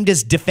been named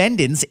as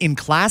defendants in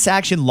class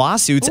action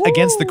lawsuits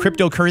against the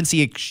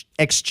cryptocurrency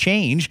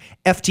exchange,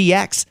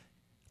 FTX.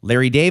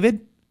 Larry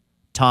David,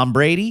 Tom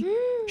Brady,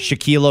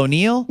 Shaquille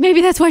O'Neal,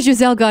 Maybe that's why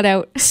Giselle got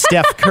out.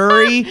 Steph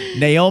Curry,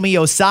 Naomi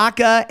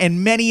Osaka,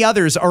 and many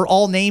others are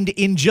all named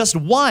in just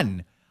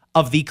one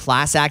of the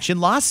class action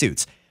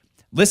lawsuits.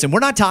 Listen, we're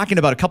not talking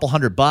about a couple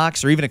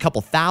 $100 or even a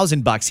couple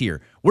 $1,000 here.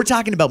 We're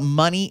talking about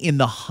money in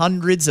the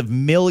hundreds of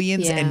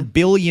millions and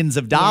billions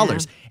of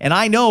dollars. Yeah. And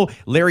I know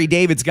Larry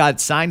David's got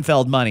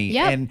Seinfeld money,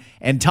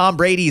 and Tom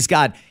Brady's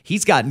got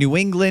New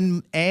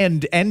England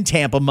and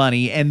Tampa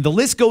money, and the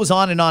list goes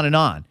on and on and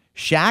on.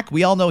 Shaq,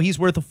 we all know he's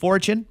worth a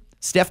fortune.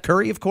 Steph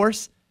Curry, of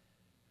course.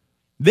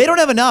 They don't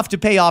have enough to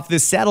pay off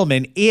this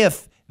settlement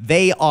if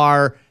they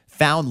are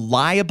found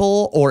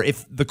liable or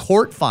if the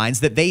court finds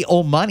that they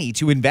owe money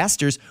to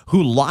investors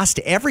who lost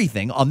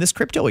everything on this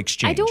crypto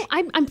exchange.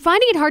 I'm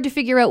finding it hard to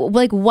figure out,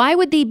 like, why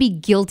would they be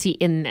guilty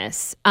in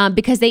this?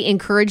 Because they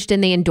encouraged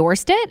and they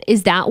endorsed it?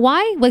 Is that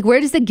why? Like, where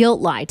does the guilt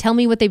lie? Tell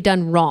me what they've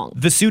done wrong.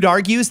 The suit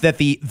argues that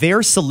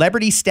their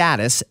celebrity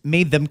status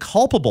made them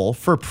culpable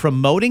for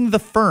promoting the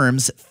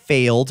firm's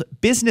failed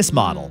business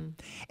model.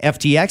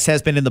 FTX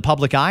has been in the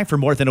public eye for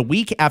more than a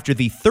week after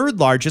the third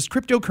largest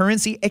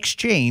cryptocurrency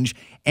exchange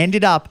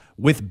ended up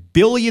with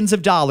billions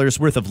of dollars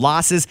worth of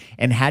losses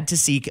and had to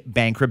seek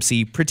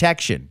bankruptcy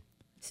protection.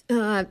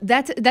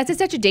 That's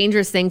such a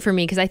dangerous thing for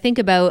me because I think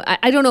about,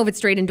 I don't know if it's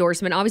straight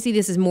endorsement. Obviously,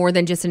 this is more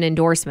than just an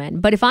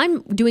endorsement. But if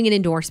I'm doing an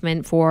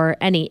endorsement for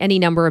any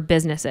number of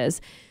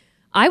businesses,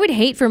 I would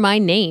hate for my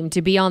name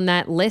to be on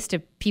that list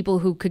of people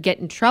who could get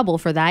in trouble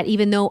for that,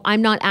 even though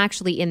I'm not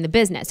actually in the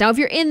business. Now, if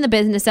you're in the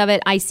business of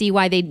it, I see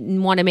why they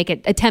want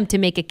to attempt to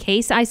make a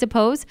case, I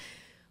suppose.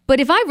 But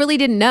if I really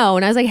didn't know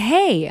and I was like,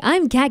 hey,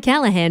 I'm Kat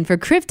Callahan for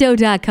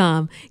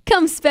Crypto.com.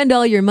 Come spend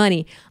all your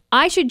money.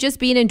 I should just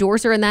be an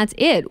endorser and that's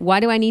it. Why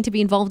do I need to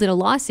be involved in a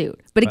lawsuit?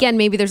 But again,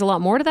 maybe there's a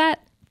lot more to that.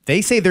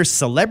 They say their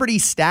celebrity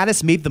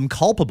status made them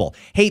culpable.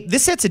 Hey,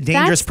 this sets a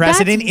dangerous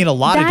precedent in a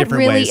lot of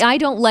different ways. I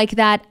don't like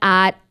that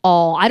at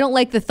all. I don't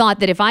like the thought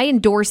that if I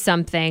endorse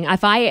something,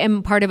 if I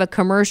am part of a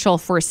commercial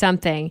for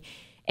something,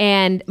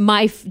 and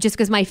just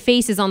because my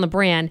face is on the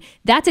brand,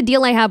 that's a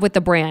deal I have with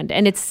the brand,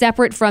 and it's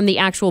separate from the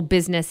actual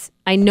business.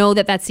 I know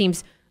that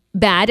seems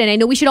bad, and I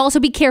know we should also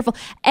be careful.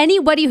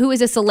 Anybody who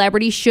is a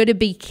celebrity should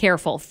be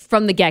careful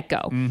from the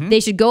get-go. They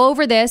should go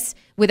over this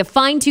with a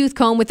fine-tooth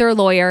comb with their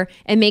lawyer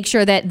and make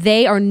sure that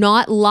they are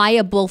not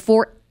liable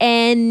for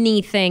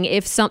anything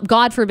if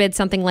God forbid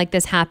something like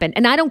this happened.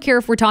 And I don't care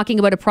if we're talking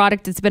about a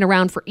product that's been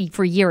around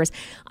for years.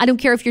 I don't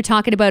care if you're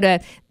talking about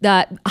the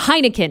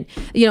Heineken.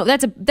 You know,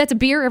 that's a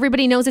beer.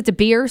 Everybody knows it's a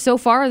beer so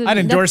far. I'd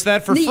endorse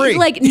that for free.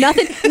 Like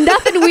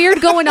nothing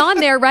weird going on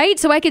there, right?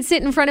 So I could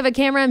sit in front of a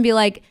camera and be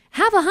like,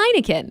 have a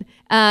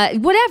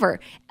Heineken,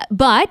 whatever.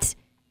 But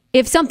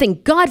if something,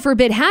 God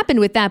forbid,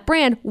 happened with that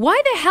brand,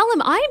 why the hell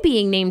am I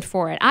being named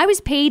for it? I was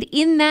paid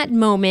in that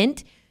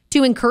moment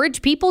to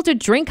encourage people to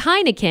drink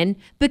Heineken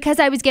because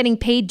I was getting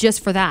paid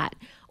just for that.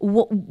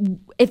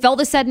 If all of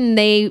a sudden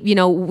they,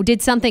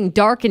 did something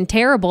dark and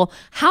terrible,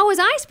 how was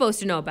I supposed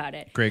to know about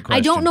it? Great question.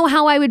 I don't know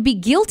how I would be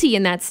guilty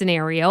in that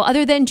scenario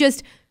other than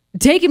just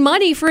taking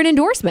money for an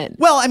endorsement.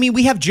 Well, I mean,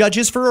 we have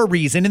judges for a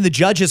reason, and the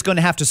judge is going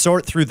to have to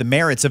sort through the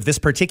merits of this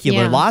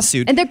particular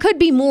lawsuit. And there could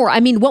be more. I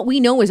mean, what we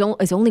know is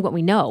only what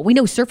we know. We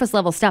know surface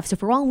level stuff. So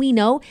for all we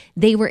know,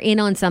 they were in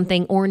on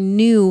something or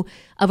knew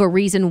of a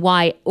reason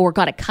why or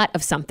got a cut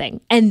of something.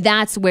 And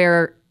that's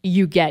where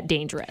you get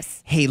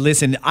dangerous. Hey,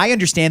 listen, I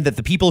understand that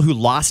the people who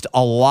lost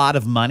a lot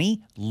of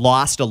money,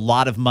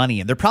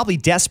 and they're probably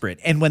desperate.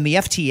 And when the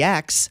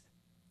FTX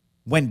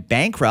went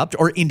bankrupt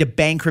or into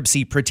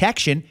bankruptcy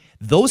protection,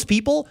 those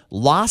people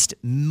lost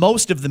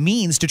most of the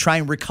means to try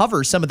and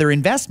recover some of their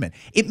investment.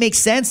 It makes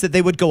sense that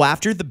they would go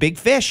after the big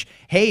fish.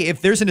 Hey,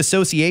 if there's an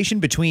association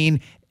between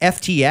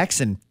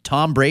FTX and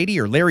Tom Brady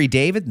or Larry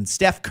David and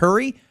Steph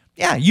Curry,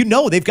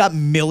 they've got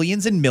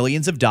millions and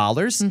millions of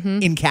dollars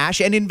in cash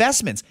and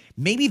investments.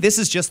 Maybe this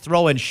is just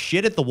throwing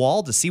shit at the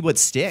wall to see what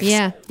sticks.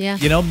 Yeah.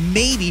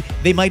 Maybe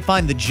they might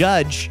find the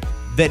judge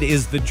that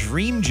is the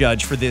dream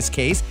judge for this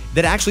case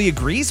that actually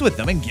agrees with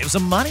them and gives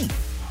them money.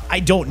 I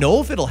don't know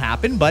if it'll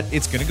happen, but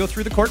it's going to go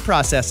through the court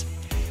process.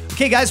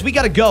 Okay, guys, we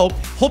got to go.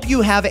 Hope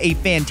you have a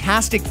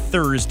fantastic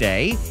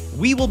Thursday.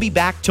 We will be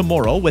back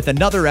tomorrow with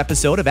another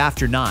episode of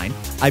After 9.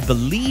 I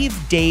believe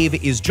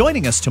Dave is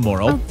joining us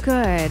tomorrow. Oh,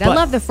 good. I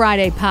love the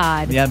Friday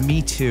pod. Yeah,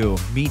 me too.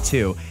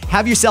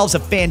 Have yourselves a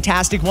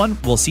fantastic one.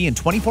 We'll see you in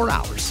 24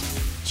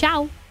 hours.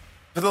 Ciao.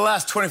 For the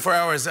last 24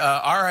 hours,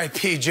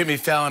 R.I.P. Jimmy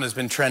Fallon has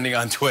been trending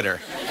on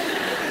Twitter.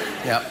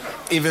 Yeah.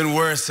 Even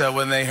worse,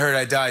 when they heard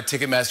I died,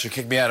 Ticketmaster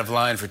kicked me out of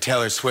line for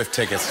Taylor Swift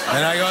tickets.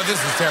 And I go,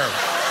 this is terrible.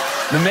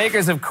 The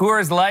makers of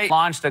Coors Light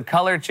launched a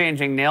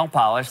color-changing nail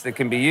polish that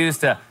can be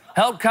used to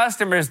help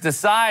customers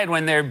decide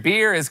when their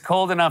beer is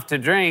cold enough to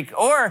drink.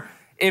 Or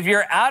if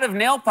you're out of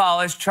nail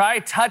polish, try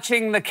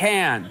touching the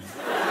can.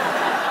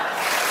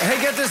 Hey,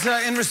 get this.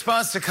 In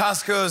response to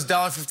Costco's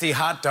 $1.50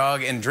 hot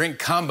dog and drink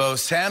combo,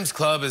 Sam's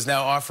Club is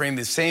now offering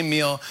the same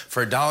meal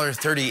for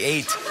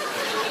 $1.38.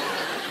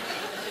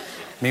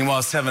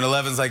 Meanwhile,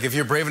 7-Eleven's like, if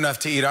you're brave enough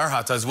to eat our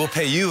hot dogs, we'll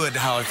pay you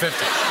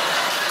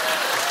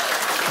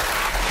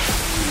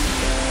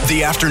 $1.50.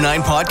 The After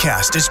 9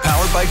 podcast is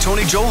powered by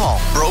Tony Johal,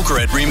 broker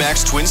at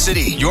RE/MAX Twin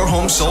City. Your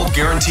home sold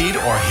guaranteed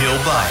or he'll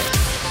buy it.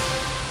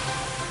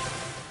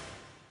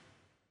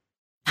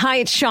 Hi,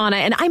 it's Shauna,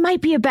 and I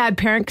might be a bad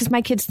parent because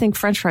my kids think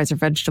French fries are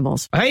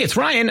vegetables. Hey, it's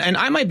Ryan, and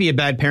I might be a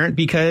bad parent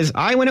because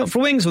I went out for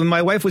wings when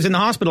my wife was in the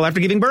hospital after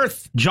giving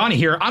birth. Johnny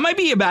here. I might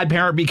be a bad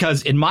parent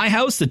because in my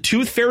house, the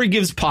tooth fairy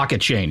gives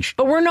pocket change.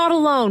 But we're not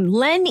alone.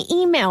 Len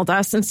emailed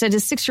us and said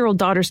his 6-year-old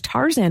daughter's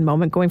Tarzan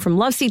moment going from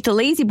love seat to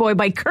lazy boy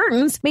by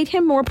curtains made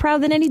him more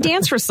proud than any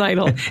dance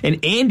recital.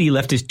 And Andy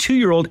left his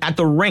 2-year-old at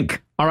the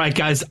rink. All right,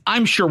 guys,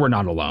 I'm sure we're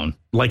not alone.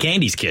 Like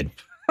Andy's kid.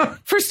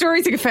 For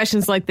stories and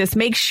confessions like this,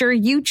 make sure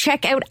you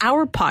check out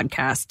our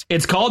podcast.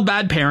 It's called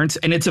Bad Parents,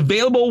 and it's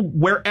available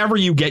wherever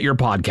you get your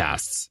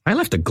podcasts. I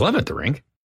left a glove at the rink.